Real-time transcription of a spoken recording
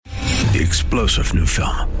The explosive new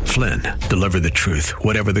film, Flynn, deliver the truth,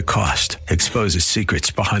 whatever the cost, exposes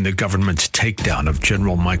secrets behind the government's takedown of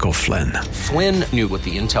General Michael Flynn. Flynn knew what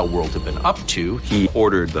the intel world had been up to. He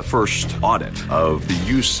ordered the first audit of the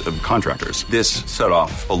use of contractors. This set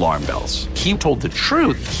off alarm bells. He told the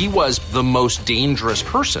truth. He was the most dangerous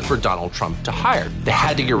person for Donald Trump to hire. They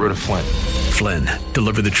had to get rid of Flynn. Flynn,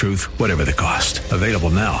 deliver the truth, whatever the cost. Available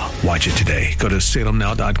now. Watch it today. Go to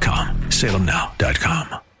salemnow.com.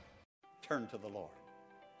 salemnow.com. Turn to the Lord.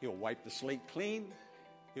 He'll wipe the slate clean.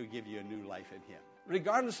 He'll give you a new life in Him.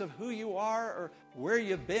 Regardless of who you are or where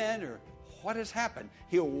you've been or what has happened,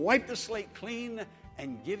 He'll wipe the slate clean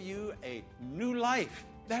and give you a new life.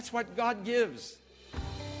 That's what God gives.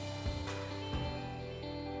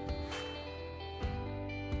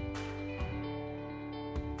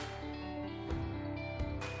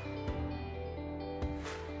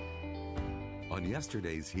 On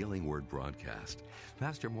yesterday's Healing Word broadcast,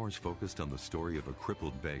 Pastor Morse focused on the story of a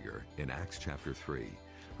crippled beggar in Acts chapter 3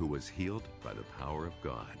 who was healed by the power of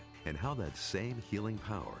God, and how that same healing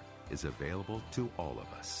power is available to all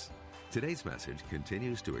of us. Today's message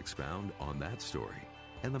continues to expound on that story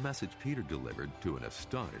and the message Peter delivered to an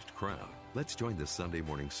astonished crowd. Let's join the Sunday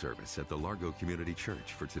morning service at the Largo Community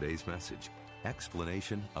Church for today's message,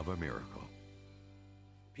 Explanation of a Miracle.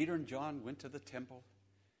 Peter and John went to the temple.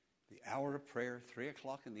 The hour of prayer, 3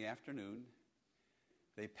 o'clock in the afternoon.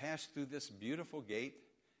 They passed through this beautiful gate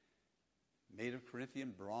made of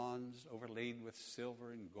Corinthian bronze, overlaid with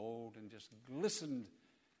silver and gold, and just glistened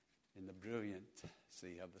in the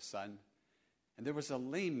brilliancy of the sun. And there was a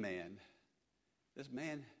lame man. This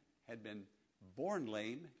man had been born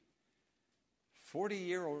lame,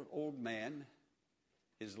 40-year-old man.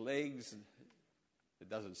 His legs, it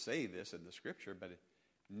doesn't say this in the scripture, but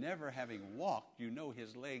never having walked, you know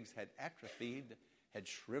his legs had atrophied, had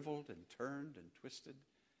shriveled and turned and twisted.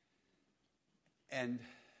 And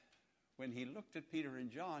when he looked at Peter and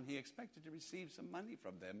John, he expected to receive some money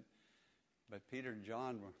from them. But Peter and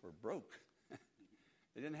John were broke.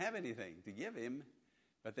 They didn't have anything to give him.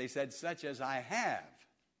 But they said, such as I have.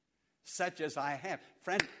 Such as I have.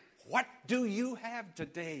 Friend, what do you have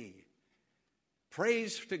today?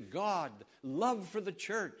 Praise to God, love for the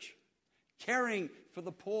church, caring for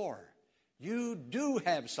the poor. You do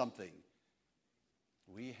have something.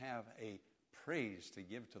 We have a praise to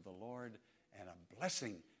give to the Lord and a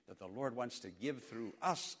blessing that the Lord wants to give through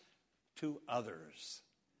us to others.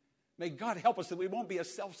 May God help us that we won't be a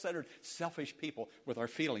self-centered, selfish people with our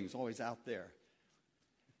feelings always out there.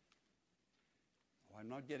 Oh, I'm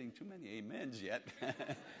not getting too many amens yet,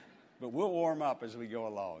 but we'll warm up as we go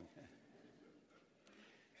along.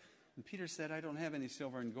 And Peter said, I don't have any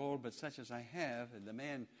silver and gold, but such as I have. And the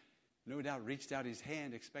man, no doubt, reached out his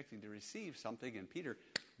hand expecting to receive something. And Peter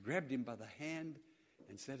grabbed him by the hand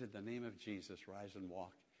and said, in the name of Jesus, rise and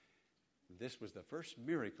walk. And this was the first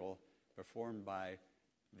miracle performed by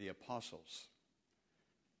the apostles.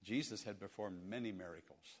 Jesus had performed many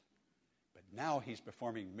miracles, but now he's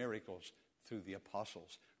performing miracles through the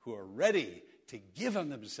apostles who are ready to give of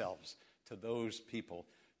themselves to those people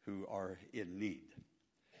who are in need.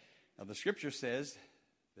 Now, the scripture says,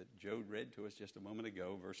 that Joe read to us just a moment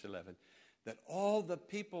ago, verse 11, that all the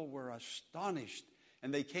people were astonished,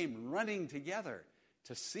 and they came running together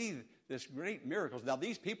to see this great miracles. Now,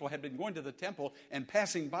 these people had been going to the temple and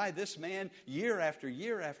passing by this man year after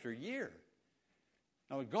year after year.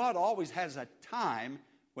 Now, God always has a time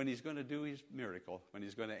when he's going to do his miracle, when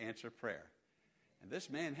he's going to answer prayer. And this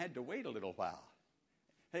man had to wait a little while.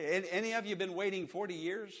 Hey, any of you been waiting 40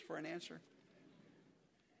 years for an answer?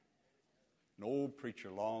 An old preacher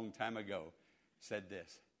a long time ago said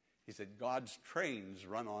this. He said, God's trains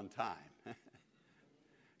run on time.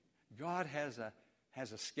 God has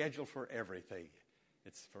a schedule for everything.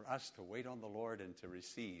 It's for us to wait on the Lord and to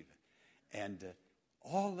receive. And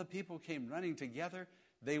all the people came running together.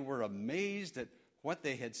 They were amazed at what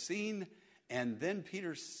they had seen. And then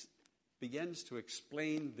Peter begins to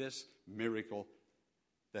explain this miracle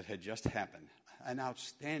that had just happened. An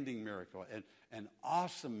outstanding miracle, an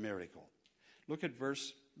awesome miracle. Look at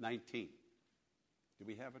verse 19. Do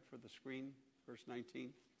we have it for the screen? Verse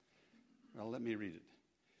 19? Well, let me read it.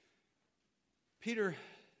 Peter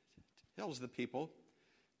tells the people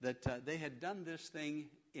that they had done this thing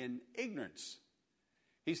in ignorance.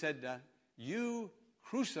 He said, you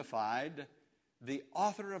crucified the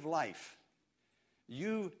author of life.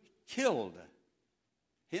 You killed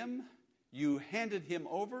him. You handed him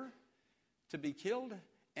over to be killed,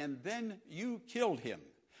 and then you killed him.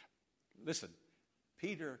 Listen,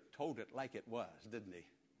 Peter told it like it was, didn't he?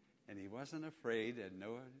 And he wasn't afraid and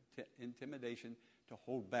no intimidation to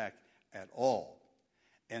hold back at all.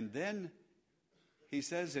 And then he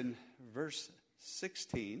says in verse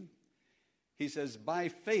 16, he says, by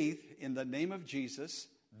faith in the name of Jesus,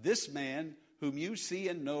 this man whom you see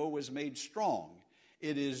and know was made strong.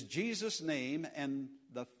 It is Jesus' name and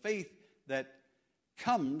the faith that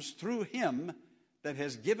comes through him that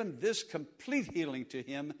has given this complete healing to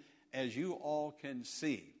him, as you all can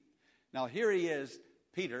see. Now here he is,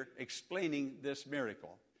 Peter, explaining this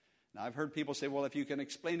miracle. Now I've heard people say, well, if you can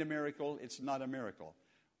explain a miracle, it's not a miracle.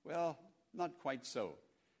 Well, not quite so.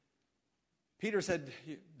 Peter said,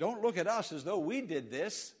 don't look at us as though we did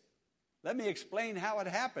this. Let me explain how it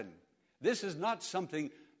happened. This is not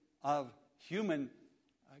something of human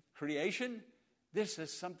creation. This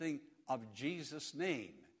is something of Jesus'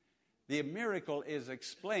 name. The miracle is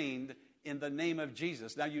explained in the name of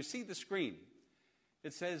Jesus. Now you see the screen.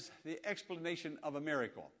 It says the explanation of a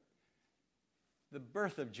miracle. The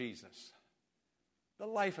birth of Jesus. The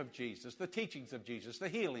life of Jesus, the teachings of Jesus, the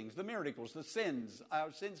healings, the miracles, the sins,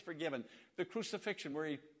 our sins forgiven, the crucifixion where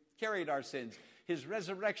he carried our sins, his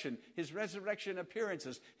resurrection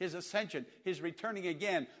appearances, his ascension, his returning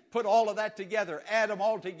again. Put all of that together, add them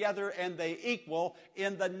all together, and they equal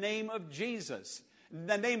in the name of Jesus.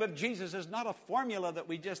 The name of Jesus is not a formula that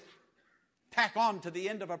we just tack on to the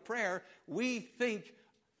end of a prayer. We think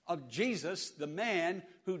of Jesus, the man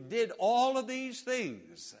who did all of these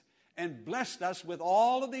things and blessed us with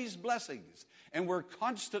all of these blessings. And we're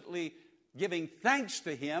constantly giving thanks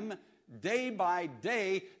to him day by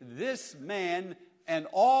day. This man and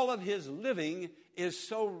all of his living is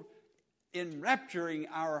so enrapturing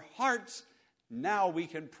our hearts. Now we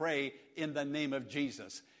can pray in the name of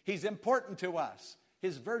Jesus. He's important to us.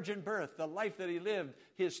 His virgin birth, the life that he lived,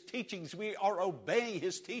 his teachings, we are obeying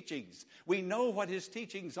his teachings. We know what his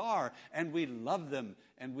teachings are, and we love them,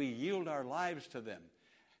 and we yield our lives to them.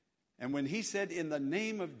 And when he said, in the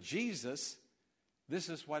name of Jesus, this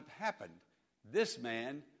is what happened. This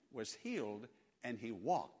man was healed, and he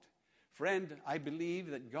walked. Friend, I believe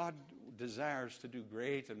that God desires to do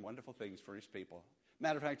great and wonderful things for his people.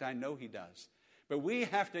 Matter of fact, I know he does. But we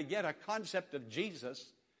have to get a concept of Jesus,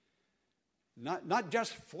 not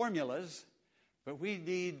just formulas, but we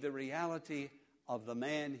need the reality of the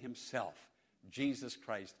man himself, Jesus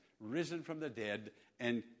Christ, risen from the dead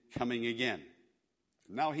and coming again.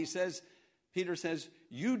 Now Peter says,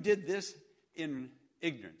 you did this in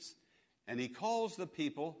ignorance. And he calls the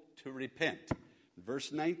people to repent. In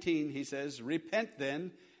verse 19, he says, repent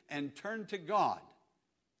then and turn to God.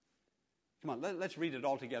 Come on, let's read it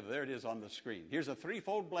all together. There it is on the screen. Here's a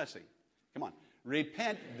threefold blessing. Come on.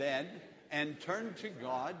 Repent then and turn to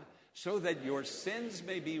God so that your sins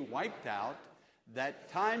may be wiped out, that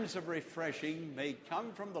times of refreshing may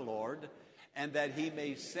come from the Lord, and that he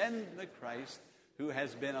may send the Christ who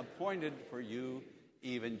has been appointed for you,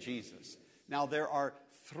 even Jesus. Now, there are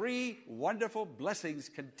three wonderful blessings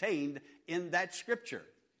contained in that scripture.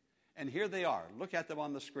 And here they are. Look at them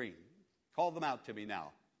on the screen. Call them out to me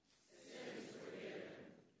now. Sins forgiven,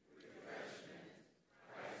 refreshment,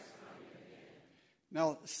 Christ coming again.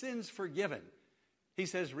 Now, sins forgiven. He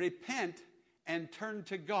says, repent and turn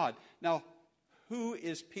to God. Now, who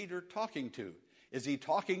is Peter talking to? Is he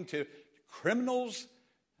talking to criminals,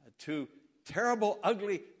 to terrible,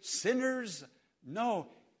 ugly sinners? No,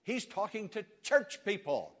 he's talking to church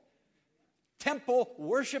people, temple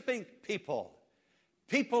worshiping people,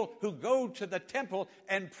 people who go to the temple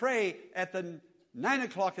and pray at the 9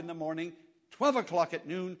 o'clock in the morning, 12 o'clock at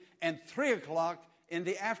noon, and 3 o'clock in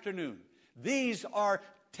the afternoon. These are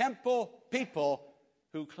temple people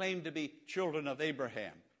who claim to be children of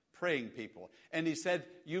Abraham, praying people. And he said,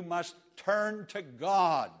 you must turn to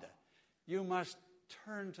God. You must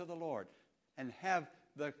turn to the Lord and have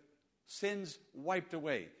the sins wiped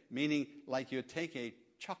away, meaning like you take a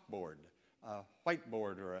chalkboard, a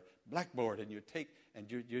whiteboard or a blackboard, and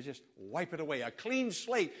you just wipe it away. A clean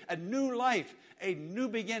slate, a new life, a new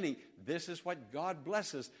beginning. This is what God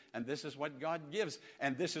blesses, and this is what God gives,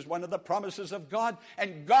 and this is one of the promises of God,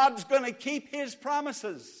 and God's going to keep his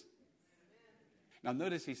promises. Now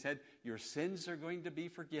notice he said, your sins are going to be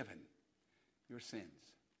forgiven. Your sins.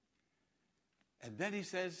 And then he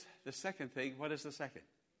says the second thing. What is the second?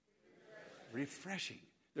 Refreshing.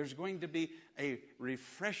 There's going to be a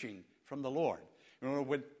refreshing from the Lord. You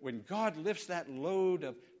know, when God lifts that load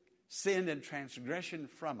of sin and transgression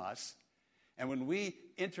from us, and when we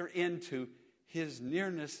enter into his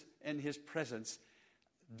nearness and his presence,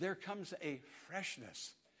 there comes a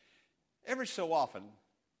freshness. Every so often,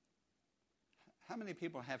 how many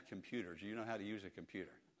people have computers? You know how to use a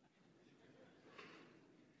computer.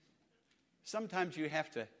 Sometimes you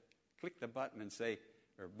have to click the button and say,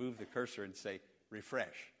 or move the cursor and say,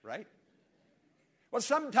 refresh, right? Well,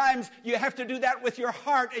 sometimes you have to do that with your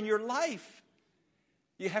heart and your life.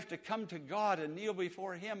 You have to come to God and kneel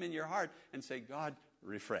before Him in your heart and say, God,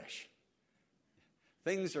 refresh.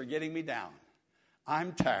 Things are getting me down.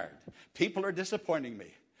 I'm tired. People are disappointing me.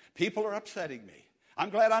 People are upsetting me. I'm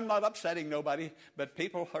glad I'm not upsetting nobody, but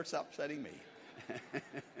people are upsetting me.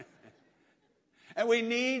 And we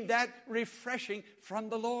need that refreshing from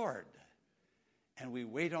the Lord. And we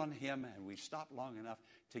wait on Him, and we stop long enough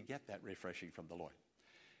to get that refreshing from the Lord.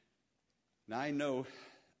 Now, I know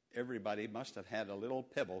everybody must have had a little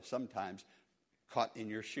pebble sometimes caught in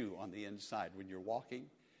your shoe on the inside. When you're walking,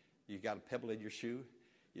 you got a pebble in your shoe.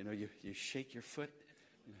 You know, you shake your foot.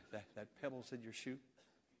 You know, that pebble's in your shoe.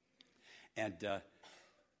 And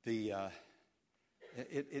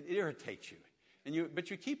it irritates you. But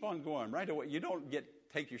you keep on going right away. You don't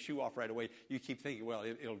take your shoe off right away. You keep thinking, well,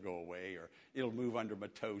 it'll go away, or it'll move under my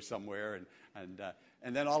toe somewhere,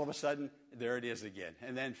 and then all of a sudden, there it is again.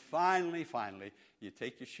 And then finally, you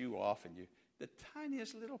take your shoe off, and the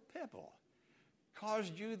tiniest little pebble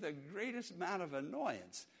caused you the greatest amount of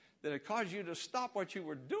annoyance, that it caused you to stop what you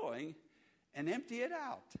were doing and empty it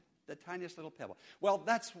out. The tiniest little pebble. Well,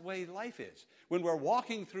 that's the way life is. When we're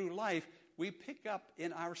walking through life, we pick up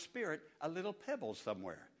in our spirit a little pebble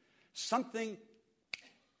somewhere. Something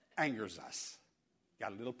angers us.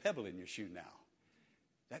 Got a little pebble in your shoe now.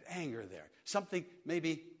 That anger there. Something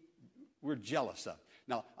maybe we're jealous of.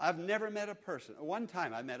 Now, I've never met a person. One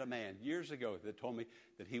time I met a man years ago that told me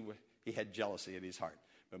that he had jealousy in his heart.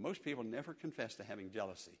 But most people never confess to having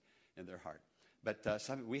jealousy in their heart. But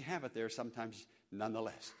we have it there sometimes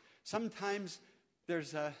nonetheless. Sometimes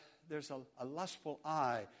there's a lustful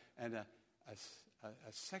eye and a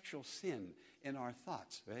sexual sin in our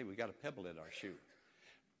thoughts. Hey, we got a pebble in our shoe.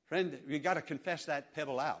 Friend, you've got to confess that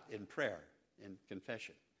pebble out in prayer, in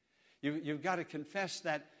confession. You've got to confess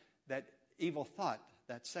that evil thought,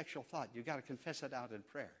 that sexual thought. You've got to confess it out in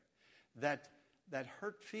prayer. That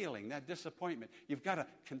hurt feeling, that disappointment, you've got to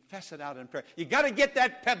confess it out in prayer. You've got to get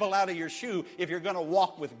that pebble out of your shoe if you're going to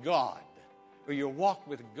walk with God. Or your walk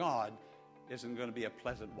with God isn't going to be a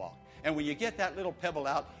pleasant walk. And when you get that little pebble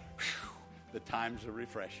out, the times are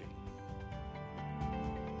refreshing.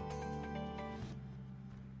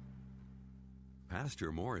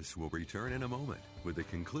 Pastor Morris will return in a moment with the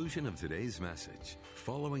conclusion of today's message.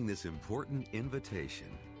 Following this important invitation,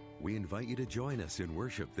 we invite you to join us in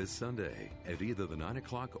worship this Sunday at either the 9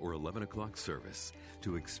 o'clock or 11 o'clock service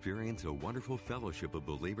to experience a wonderful fellowship of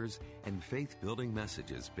believers and faith-building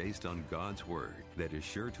messages based on God's Word that is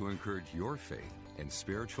sure to encourage your faith and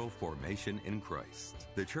spiritual formation in Christ.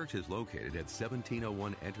 The church is located at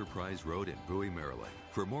 1701 Enterprise Road in Bowie, Maryland.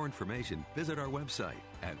 For more information, visit our website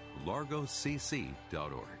at largocc.org.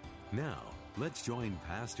 Now, let's join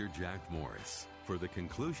Pastor Jack Morris for the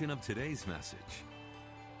conclusion of today's message.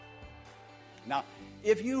 Now,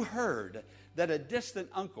 if you heard that a distant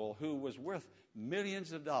uncle who was worth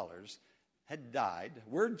millions of dollars had died,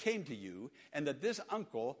 word came to you, and that this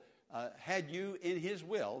uncle had you in his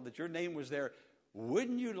will, that your name was there,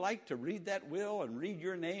 wouldn't you like to read that will and read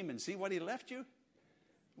your name and see what he left you?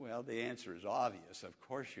 Well, the answer is obvious. Of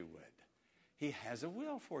course you would. He has a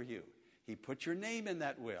will for you. He put your name in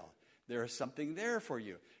that will. There is something there for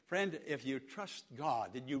you. Friend, if you trust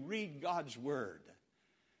God and you read God's Word,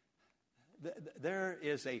 there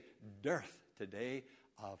is a dearth today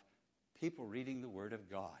of people reading the Word of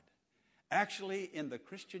God. Actually, in the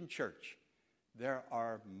Christian church,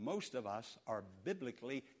 most of us are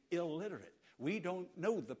biblically illiterate. We don't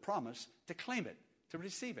know the promise to claim it, to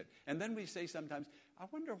receive it. And then we say sometimes, I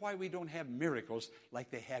wonder why we don't have miracles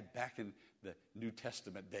like they had back in the New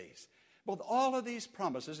Testament days. Well, all of these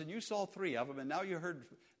promises, and you saw 3 of them, and now you heard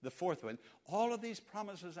the 4th one, all of these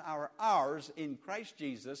promises are ours in Christ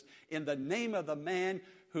Jesus, in the name of the man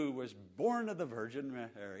who was born of the Virgin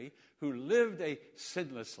Mary, who lived a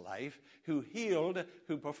sinless life, who healed,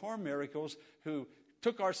 who performed miracles, who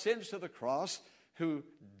took our sins to the cross, who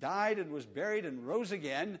died and was buried and rose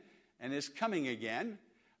again and is coming again.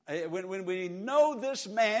 When we know this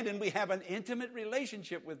man and we have an intimate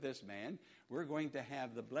relationship with this man, we're going to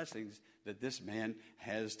have the blessings that this man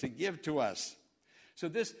has to give to us. So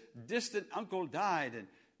this distant uncle died, and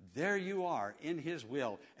there you are in his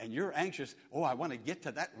will, and you're anxious, I want to get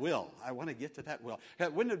to that will. I want to get to that will.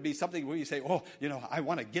 Wouldn't it be something where you say, I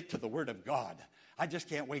want to get to the Word of God. I just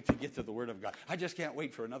can't wait to get to the Word of God. I just can't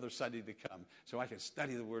wait for another Sunday to come so I can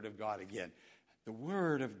study the Word of God again. The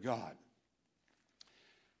Word of God.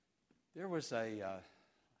 There was a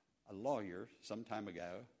lawyer some time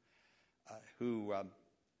ago who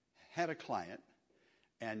had a client,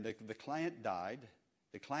 and the client died.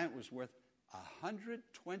 The client was worth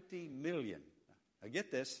 $120 million. Now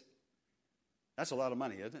get this. That's a lot of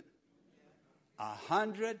money, isn't it?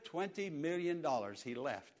 $120 million he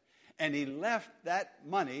left. And he left that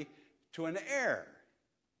money to an heir.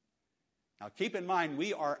 Now keep in mind,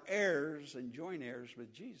 we are heirs and joint heirs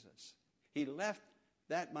with Jesus. He left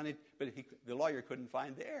that money, but the lawyer couldn't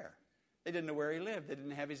find the heir. They didn't know where he lived. They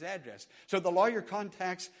didn't have his address. So the lawyer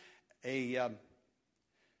contacts a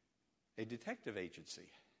detective agency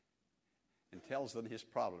and tells them his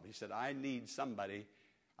problem. He said, I need somebody.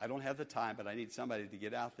 I don't have the time, but I need somebody to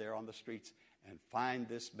get out there on the streets and find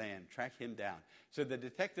this man, track him down. So the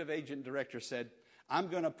detective agent director said, I'm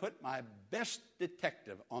going to put my best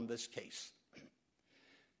detective on this case.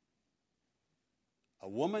 A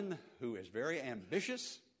woman who is very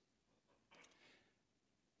ambitious,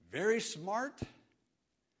 very smart,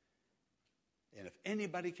 and if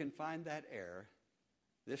anybody can find that heir,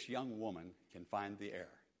 this young woman can find the heir.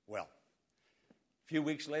 Well, a few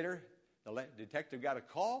weeks later, the detective got a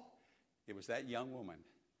call. It was that young woman,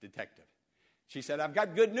 detective. She said, I've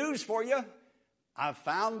got good news for you. I've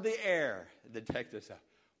found the heir. The detective said,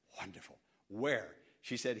 wonderful. Where?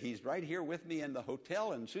 She said, he's right here with me in the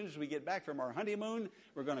hotel, and as soon as we get back from our honeymoon,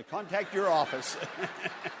 we're going to contact your office.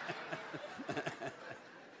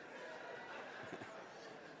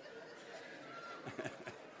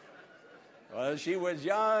 Well, she was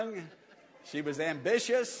young, she was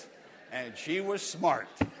ambitious, and she was smart.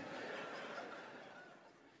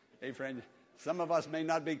 Hey, friend, some of us may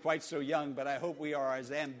not be quite so young, but I hope we are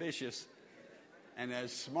as ambitious and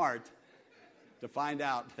as smart to find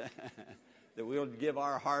out that we'll give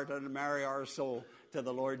our heart and marry our soul to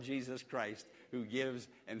the Lord Jesus Christ, who gives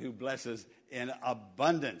and who blesses in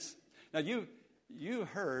abundance. Now, you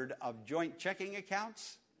heard of joint checking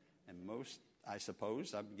accounts, and most, I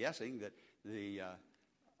suppose, I'm guessing that the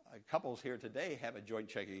couples here today have a joint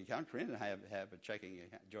checking account. Corinne and I have a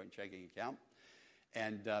joint checking account.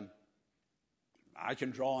 And I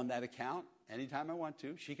can draw on that account anytime I want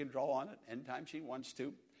to. She can draw on it anytime she wants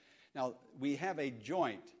to. Now, we have a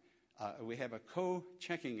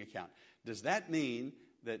co-checking account. Does that mean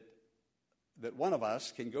that one of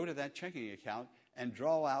us can go to that checking account and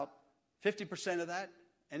draw out 50% of that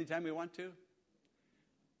anytime we want to?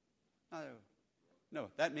 No,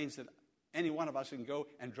 that means that any one of us can go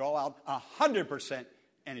and draw out 100%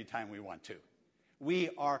 anytime we want to. We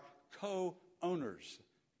are co-owners,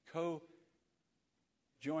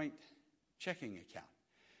 co-joint checking account.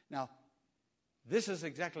 Now, this is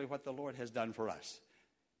exactly what the Lord has done for us.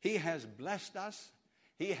 He has blessed us.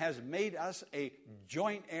 He has made us a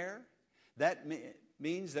joint heir. That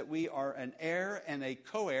means that we are an heir and a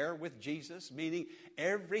co-heir with Jesus, meaning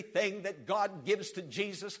everything that God gives to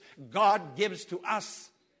Jesus, God gives to us.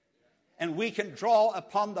 And we can draw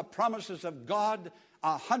upon the promises of God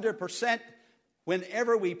 100%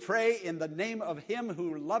 whenever we pray in the name of Him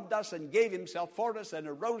who loved us and gave Himself for us and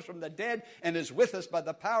arose from the dead and is with us by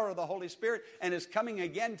the power of the Holy Spirit and is coming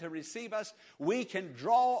again to receive us. We can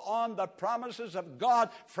draw on the promises of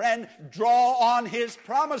God. Friend, draw on His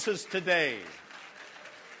promises today.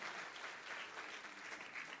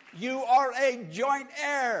 You are a joint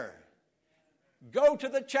heir. Go to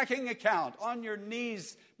the checking account on your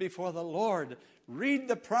knees before the Lord. Read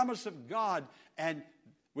the promise of God, and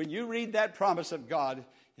when you read that promise of God,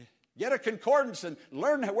 get a concordance and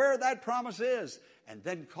learn where that promise is, and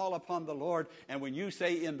then call upon the Lord. And when you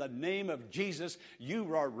say in the name of Jesus,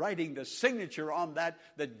 you are writing the signature on that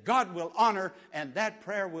God will honor, and that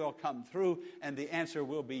prayer will come through, and the answer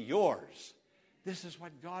will be yours. This is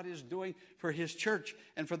what God is doing for His church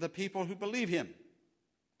and for the people who believe Him.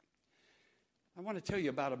 I want to tell you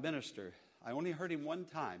about a minister. I only heard him one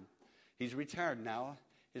time. He's retired now.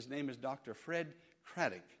 His name is Dr. Fred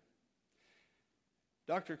Craddock.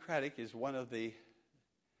 Dr. Craddock is one of the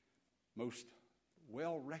most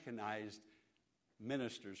well-recognized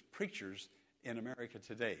ministers, preachers in America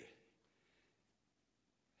today.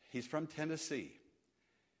 He's from Tennessee.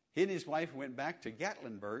 He and his wife went back to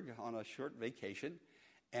Gatlinburg on a short vacation,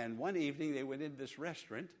 and one evening they went into this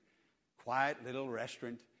restaurant, quiet little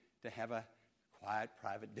restaurant, to have a quiet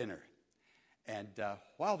private dinner. And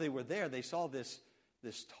while they were there, they saw this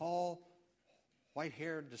tall,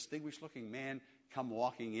 white-haired, distinguished-looking man come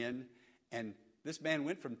walking in. And this man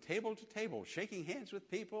went from table to table, shaking hands with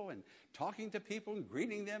people and talking to people and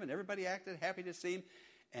greeting them, and everybody acted happy to see him.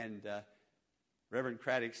 And Reverend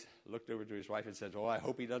Craddock looked over to his wife and said, "Oh, I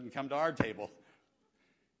hope he doesn't come to our table."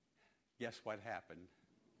 Guess what happened?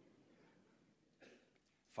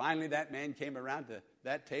 Finally, that man came around to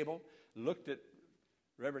that table, looked at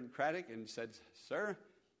Reverend Craddock and said, "Sir,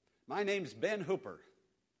 my name's Ben Hooper."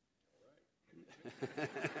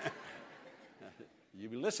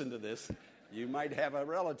 You listen to this. You might have a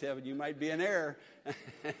relative and you might be an heir.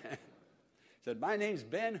 Said, my name's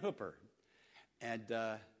Ben Hooper. And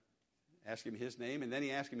asked him his name. And then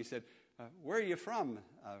he asked him, he said, where are you from?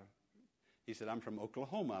 He said, I'm from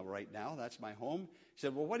Oklahoma right now. That's my home. He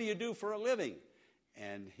said, well, what do you do for a living?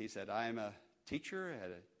 And he said, I'm a teacher at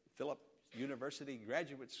a Phillips University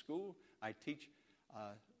graduate school. I teach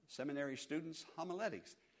seminary students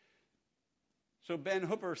homiletics. So Ben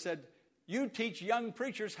Hooper said, you teach young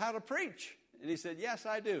preachers how to preach? And he said, yes,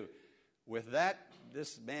 I do. With that,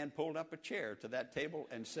 this man pulled up a chair to that table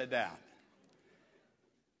and sat down.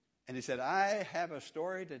 And he said, I have a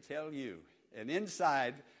story to tell you. And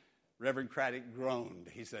inside, Reverend Craddock groaned.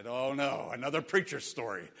 He said, oh no, another preacher's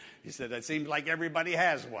story. He said, it seems like everybody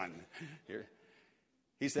has one. Here.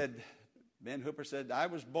 He said, Ben Hooper said, I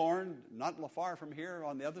was born not far from here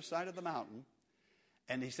on the other side of the mountain.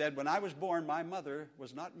 And he said, when I was born, my mother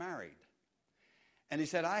was not married. And he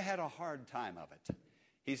said, I had a hard time of it.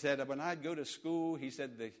 He said, when I'd go to school, he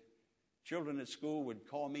said, the children at school would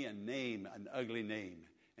call me a name, an ugly name.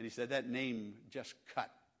 And he said, that name just cut.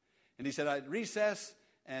 And he said, I'd recess,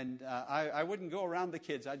 and I wouldn't go around the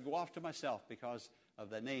kids. I'd go off to myself because of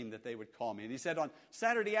the name that they would call me. And he said, on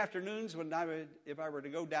Saturday afternoons, if I were to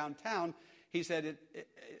go downtown, he said,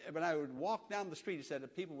 when I would walk down the street, he said,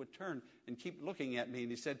 that people would turn and keep looking at me.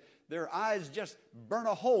 And he said, their eyes just burn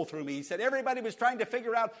a hole through me. He said, everybody was trying to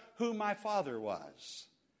figure out who my father was.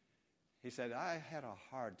 He said, I had a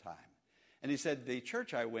hard time. And he said, the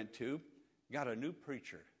church I went to got a new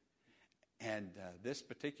preacher. And this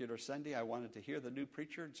particular Sunday, I wanted to hear the new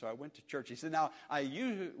preacher, and so I went to church. He said, now, I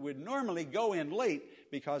would normally go in late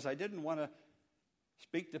because I didn't want to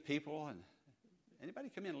speak to people. And anybody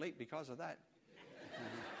come in late because of that?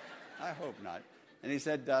 I hope not. And he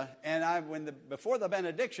said, before the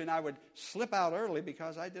benediction, I would slip out early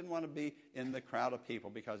because I didn't want to be in the crowd of people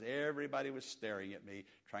because everybody was staring at me,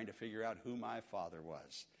 trying to figure out who my father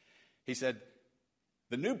was. He said,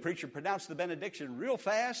 the new preacher pronounced the benediction real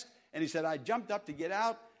fast, and he said, I jumped up to get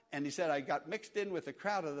out, and he said, I got mixed in with the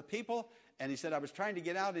crowd of the people, and he said, I was trying to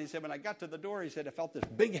get out, and he said, when I got to the door, he said, I felt this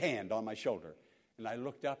big hand on my shoulder. And I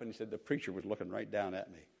looked up, and he said, the preacher was looking right down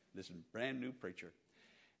at me, this brand new preacher.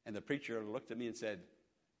 And the preacher looked at me and said,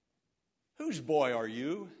 whose boy are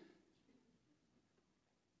you?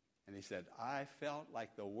 And he said, I felt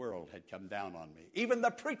like the world had come down on me. Even the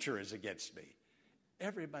preacher is against me.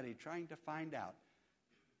 Everybody trying to find out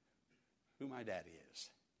who my daddy is.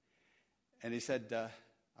 And he said,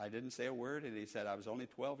 I didn't say a word, and he said, I was only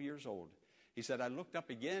 12 years old. He said, I looked up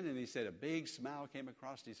again, and he said, a big smile came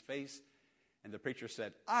across his face, and the preacher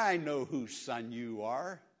said, I know whose son you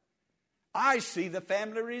are. I see the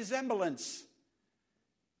family resemblance.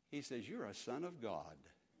 He says, you're a son of God.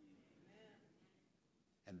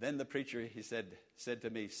 And then the preacher, he said to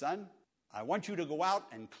me, son, I want you to go out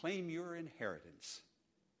and claim your inheritance.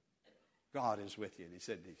 God is with you. And he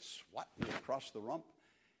said, he swatted me across the rump.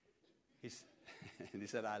 And he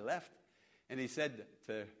said, I left. And he said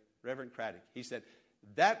to Reverend Craddock, he said,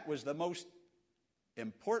 that was the most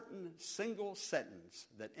important single sentence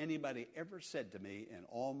that anybody ever said to me in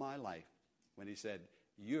all my life when he said,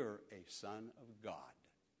 you're a son of God.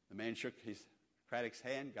 The man shook Craddock's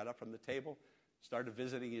hand, got up from the table, started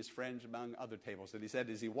visiting his friends among other tables. And he said,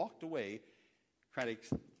 as he walked away,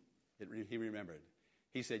 he remembered.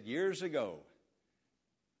 He said, years ago,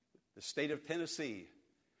 the state of Tennessee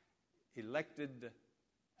elected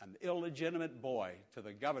an illegitimate boy to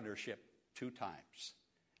the governorship 2 times,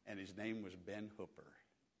 and his name was Ben Hooper.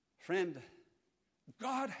 Friend,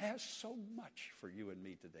 God has so much for you and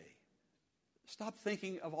me today. Stop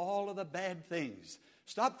thinking of all of the bad things.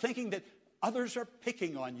 Stop thinking that others are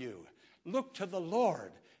picking on you. Look to the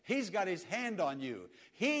Lord. He's got his hand on you.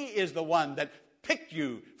 He is the one that picked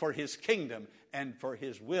you for his kingdom and for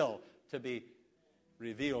his will to be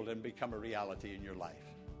revealed and become a reality in your life.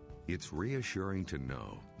 It's reassuring to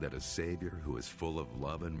know that a Savior who is full of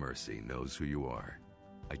love and mercy knows who you are,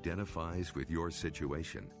 identifies with your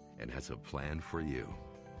situation, and has a plan for you.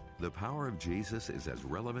 The power of Jesus is as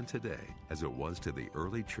relevant today as it was to the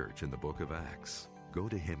early church in the book of Acts. Go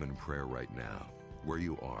to him in prayer right now, where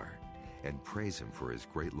you are, and praise him for his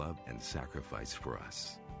great love and sacrifice for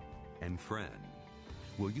us. And friend,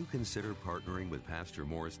 will you consider partnering with Pastor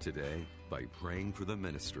Morris today by praying for the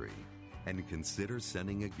ministry? And consider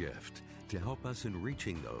sending a gift to help us in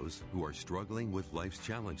reaching those who are struggling with life's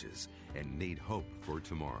challenges and need hope for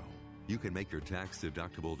tomorrow. You can make your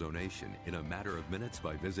tax-deductible donation in a matter of minutes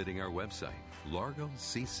by visiting our website,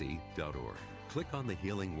 largocc.org. Click on the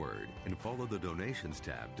Healing Word and follow the Donations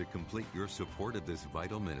tab to complete your support of this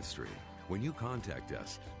vital ministry. When you contact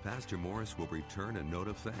us, Pastor Morris will return a note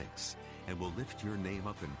of thanks and will lift your name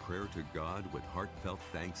up in prayer to God with heartfelt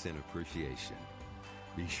thanks and appreciation.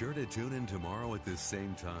 Be sure to tune in tomorrow at this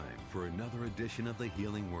same time for another edition of the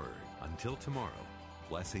Healing Word. Until tomorrow,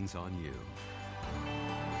 blessings on you.